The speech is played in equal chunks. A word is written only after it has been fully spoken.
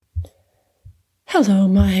Hello,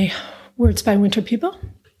 my Words by Winter people.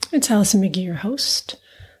 It's Allison McGee, your host.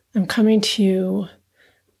 I'm coming to you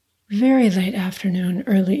very late afternoon,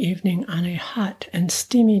 early evening on a hot and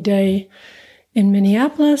steamy day in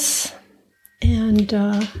Minneapolis. And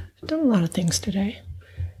I've done a lot of things today.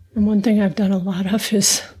 And one thing I've done a lot of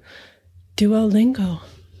is Duolingo.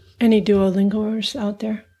 Any Duolingoers out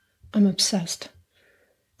there? I'm obsessed.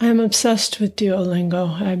 I am obsessed with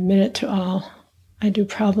Duolingo. I admit it to all. I do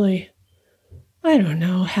probably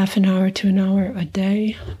half an hour to an hour a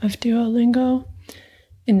day of Duolingo.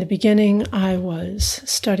 In the beginning, I was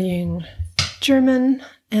studying German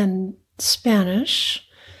and Spanish.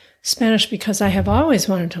 Spanish because I have always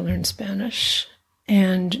wanted to learn Spanish,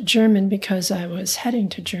 and German because I was heading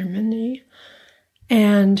to Germany,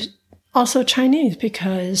 and also Chinese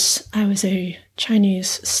because I was a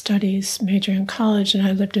Chinese studies major in college, and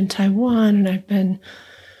I lived in Taiwan, and I've been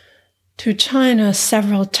to China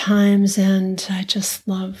several times, and I just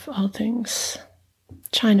love all things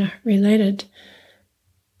China related.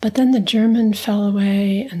 But then the German fell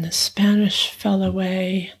away and the Spanish fell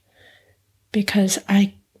away because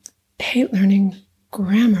I hate learning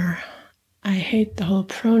grammar. I hate the whole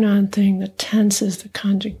pronoun thing, the tenses, the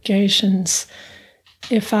conjugations.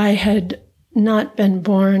 If I had not been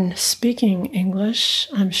born speaking English,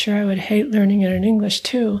 I'm sure I would hate learning it in English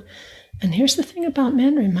too. And here's the thing about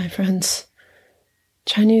Mandarin, my friends.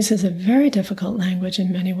 Chinese is a very difficult language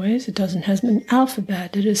in many ways. It doesn't have an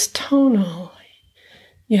alphabet. It is tonal.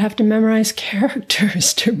 You have to memorize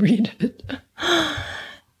characters to read it.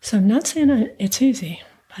 So I'm not saying it's easy,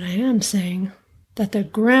 but I am saying that the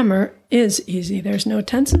grammar is easy. There's no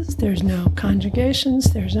tenses. There's no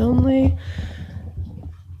conjugations. There's only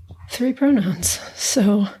 3 pronouns.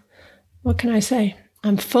 So what can I say?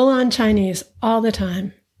 I'm full on Chinese all the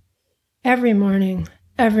time. Every morning,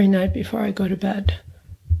 every night before I go to bed.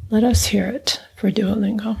 Let us hear it for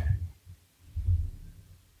Duolingo.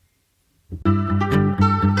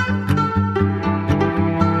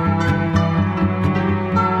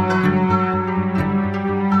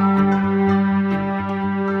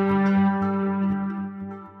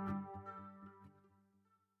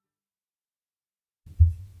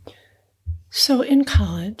 So in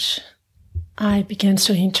college, I began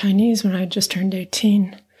studying Chinese when I just turned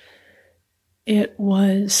 18. It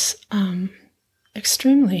was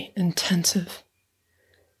extremely intensive.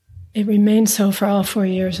 It remained so for all 4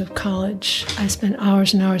 years of college. I spent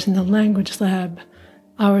hours and hours in the language lab,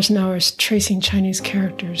 hours and hours tracing Chinese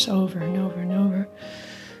characters over and over and over.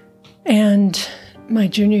 And my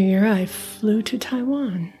junior year, I flew to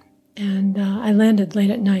Taiwan, and I landed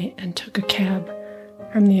late at night and took a cab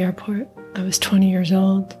from the airport. I was 20 years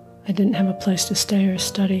old. I didn't have a place to stay or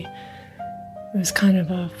study. It was kind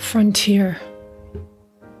of a frontier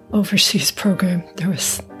overseas program. There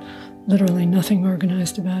was literally nothing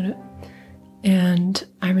organized about it. And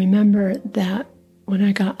I remember that when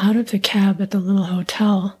I got out of the cab at the little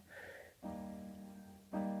hotel,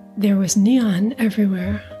 there was neon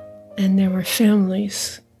everywhere, and there were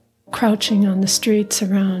families crouching on the streets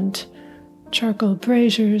around charcoal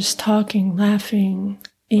braziers, talking, laughing,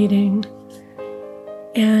 eating.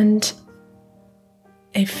 And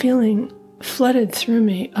a feeling flooded through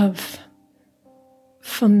me of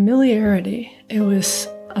familiarity. It was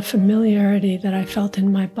a familiarity that I felt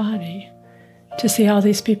in my body to see all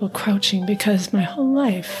these people crouching, because my whole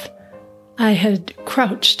life I had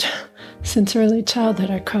crouched since early childhood.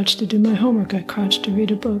 I crouched to do my homework. I crouched to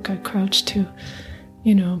read a book. I crouched to,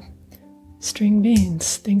 string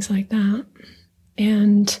beans, things like that.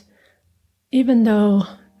 And even though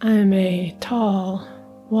I am a tall,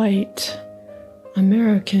 white,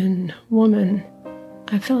 American woman,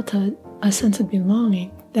 I felt a sense of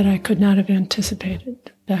belonging that I could not have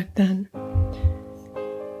anticipated back then.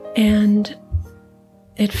 And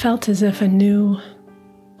it felt as if a new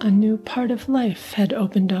part of life had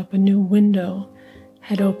opened up, a new window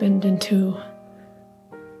had opened into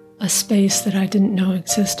a space that I didn't know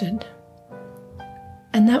existed.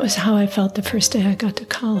 And that was how I felt the first day I got to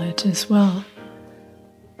college as well.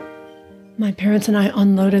 My parents and I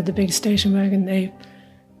unloaded the big station wagon. They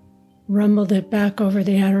rumbled it back over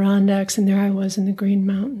the Adirondacks, and there I was in the Green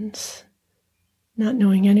Mountains, not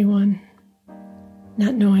knowing anyone,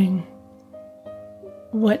 not knowing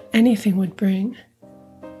what anything would bring.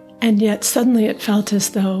 And yet suddenly it felt as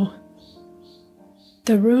though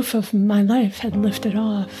the roof of my life had lifted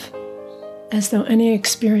off, as though any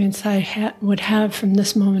experience I would have from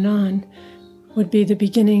this moment on would be the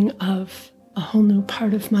beginning of a whole new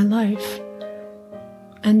part of my life.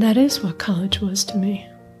 And that is what college was to me.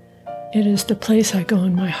 It is the place I go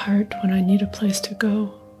in my heart when I need a place to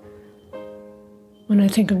go. when I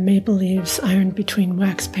think of maple leaves ironed between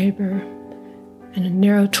wax paper and a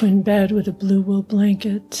narrow twin bed with a blue wool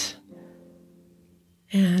blanket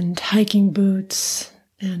and hiking boots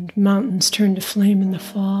and mountains turned to flame in the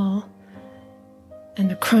fall and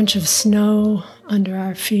the crunch of snow under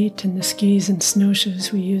our feet and the skis and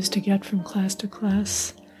snowshoes we used to get from class to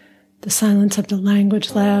class, the silence of the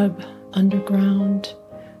language lab underground.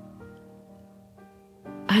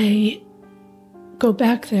 I go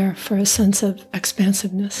back there for a sense of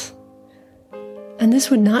expansiveness. And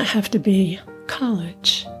this would not have to be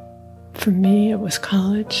college. For me, it was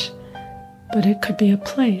college, but it could be a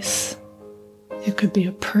place. It could be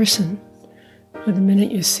a person who the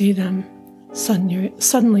minute you see them,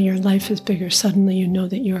 suddenly your life is bigger. Suddenly you know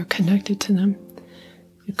that you are connected to them.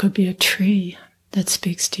 It could be a tree that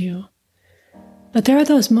speaks to you. But there are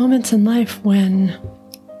those moments in life when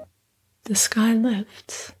the sky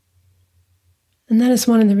lifts. And that is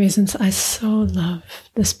one of the reasons I so love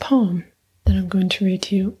this poem that I'm going to read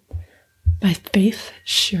to you by Faith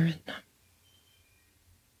Shearin.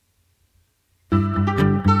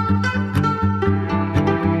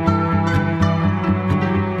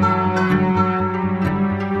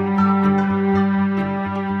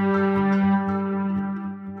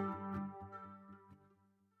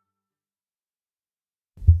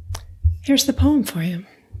 Here's the poem for you.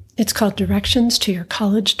 It's called Directions to Your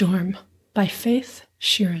College Dorm by Faith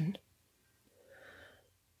Shearin.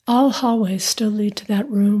 All hallways still lead to that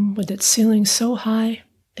room with its ceiling so high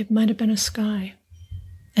it might have been a sky,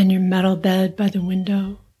 and your metal bed by the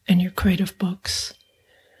window and your crate of books.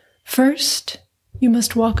 First, you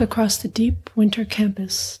must walk across the deep winter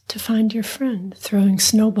campus to find your friend throwing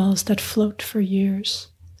snowballs that float for years.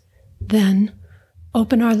 Then,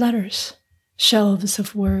 open our letters, shelves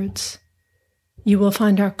of words. You will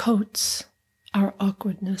find our coats, our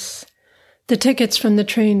awkwardness, the tickets from the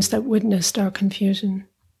trains that witnessed our confusion.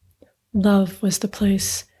 Love was the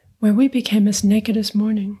place where we became as naked as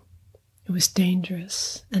morning. It was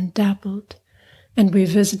dangerous and dappled, and we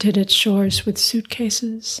visited its shores with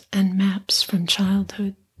suitcases and maps from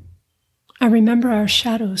childhood. I remember our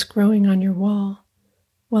shadows growing on your wall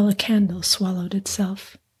while a candle swallowed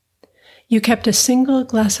itself. You kept a single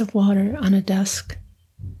glass of water on a desk,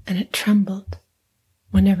 and it trembled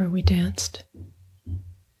whenever we danced.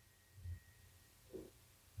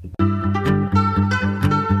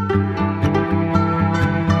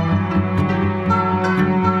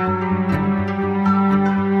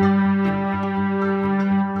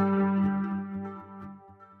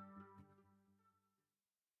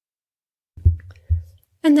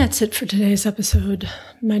 And that's it for today's episode,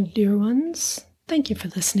 my dear ones. Thank you for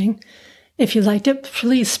listening. If you liked it,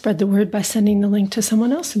 please spread the word by sending the link to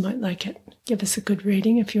someone else who might like it. Give us a good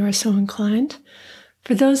rating if you are so inclined.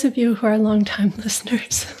 For those of you who are longtime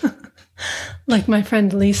listeners, like my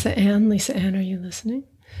friend Lisa Ann, are you listening?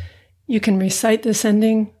 You can recite this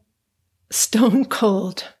ending stone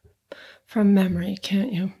cold from memory,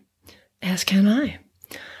 can't you? As can I.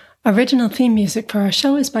 Original theme music for our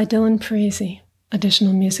show is by Dylan Parisi.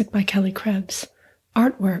 Additional music by Kelly Krebs.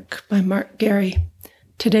 Artwork by Mark Gary.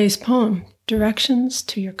 Today's poem, Directions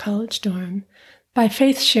to Your College Dorm, by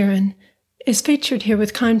Faith Shearin, is featured here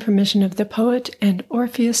with kind permission of the poet and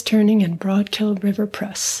Orpheus Turning and Broadkill River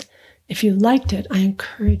Press. If you liked it, I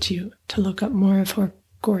encourage you to look up more of her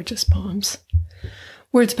gorgeous poems.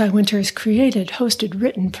 Words by Winter is created, hosted,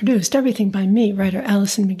 written, produced, everything by me, writer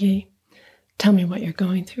Allison McGee. Tell me what you're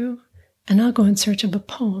going through, and I'll go in search of a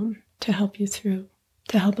poem to help you through,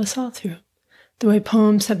 to help us all through, the way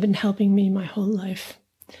poems have been helping me my whole life.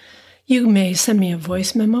 You may send me a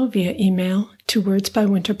voice memo via email to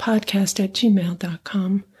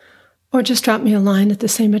wordsbywinterpodcast@gmail.com, or just drop me a line at the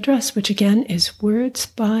same address, which again is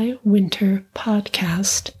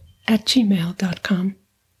wordsbywinterpodcast@gmail.com.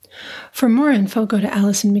 For more info, go to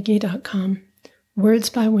AllisonMcGee.com. Words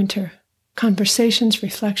by Winter, conversations,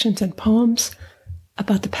 reflections, and poems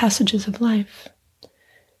about the passages of life.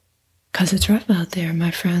 'Cause it's rough out there,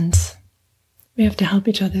 my friends. We have to help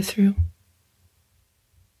each other through.